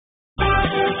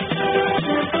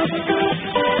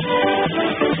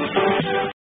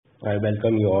I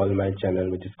welcome you all my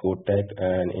channel, which is Code Tech,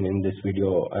 and in this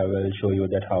video I will show you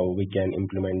that how we can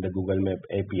implement the Google Map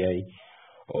API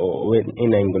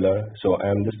in Angular. So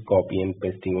I am just copy and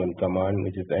pasting one command,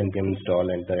 which is npm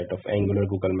install at the rate of Angular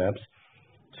Google Maps.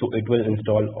 So it will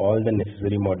install all the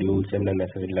necessary modules and the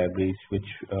necessary libraries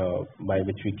by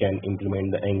which we can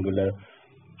implement the Angular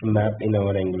map in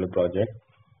our Angular project,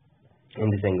 in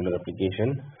this Angular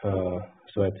application.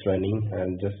 So it's running,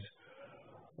 and just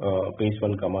paste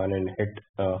one command and hit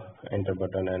enter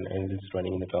button, and it's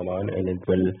running the command, and it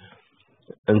will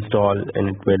install and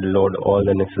it will load all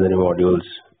the necessary modules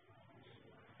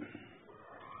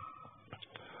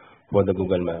for the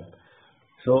Google Map.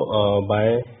 So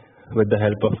with the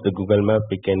help of the Google Map,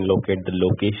 we can locate the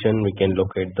location, we can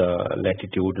locate the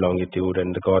latitude, longitude,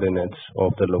 and the coordinates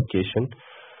of the location.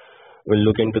 We'll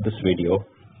look into this video.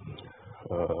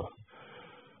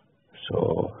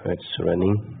 So it's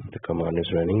running, the command is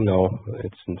running now,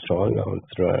 it's installed. Now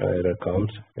the error comes,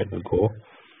 it will go.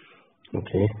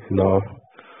 Okay, now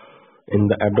in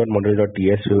the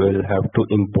app.module.ts we will have to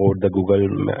import the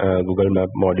Google Map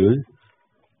module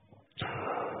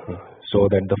so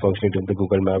that the functionality of the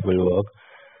Google Map will work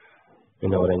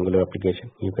in our Angular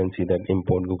application. You can see that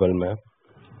import Google Map.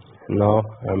 Now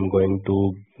I'm going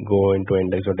to go into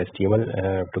index.html.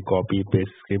 I have to copy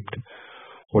paste script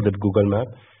for the Google Map.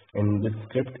 In this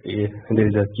script there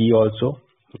is a key also.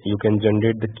 You can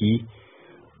generate the key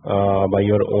by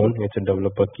your own. It's a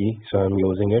developer key, so I'm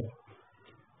using it.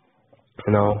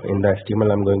 Now in the HTML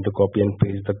I'm going to copy and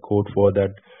paste the code for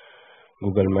that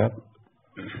Google Map.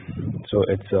 So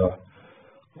it's a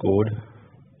code,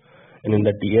 and in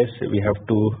the TS we have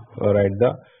to write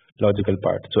the logical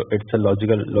part. So it's a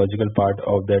logical part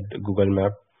of that Google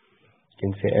Map,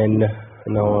 you can say. And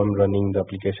now I'm running the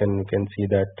application. You can see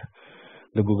that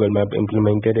the Google Map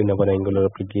implemented in our Angular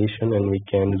application, and we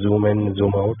can zoom in,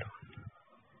 zoom out,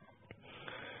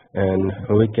 and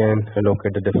we can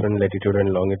locate the different latitude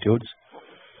and longitudes.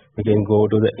 We can go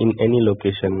to in any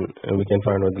location, and we can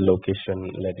find out the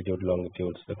location, latitude,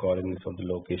 longitudes, the coordinates of the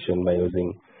location by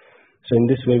using. So in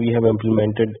this way we have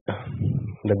implemented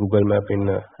the Google Map in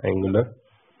Angular.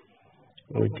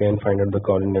 We can find out the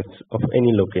coordinates of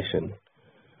any location.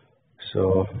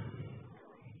 So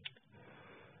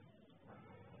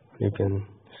you can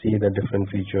see the different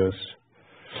features.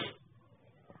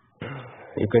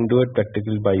 You can do it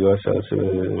practically by yourself, so you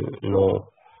will know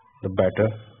the better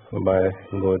by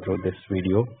going through this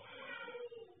video.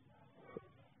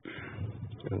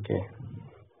 Okay,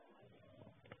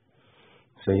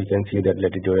 so you can see that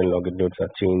latitude and longitudes are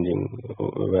changing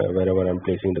wherever I'm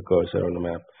placing the cursor on the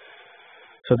map.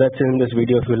 So that's it in this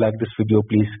video. If you like this video,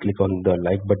 please click on the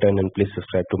like button, and please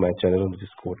subscribe to my channel, which is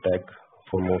Code Tech,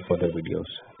 for more further videos.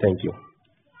 Thank you.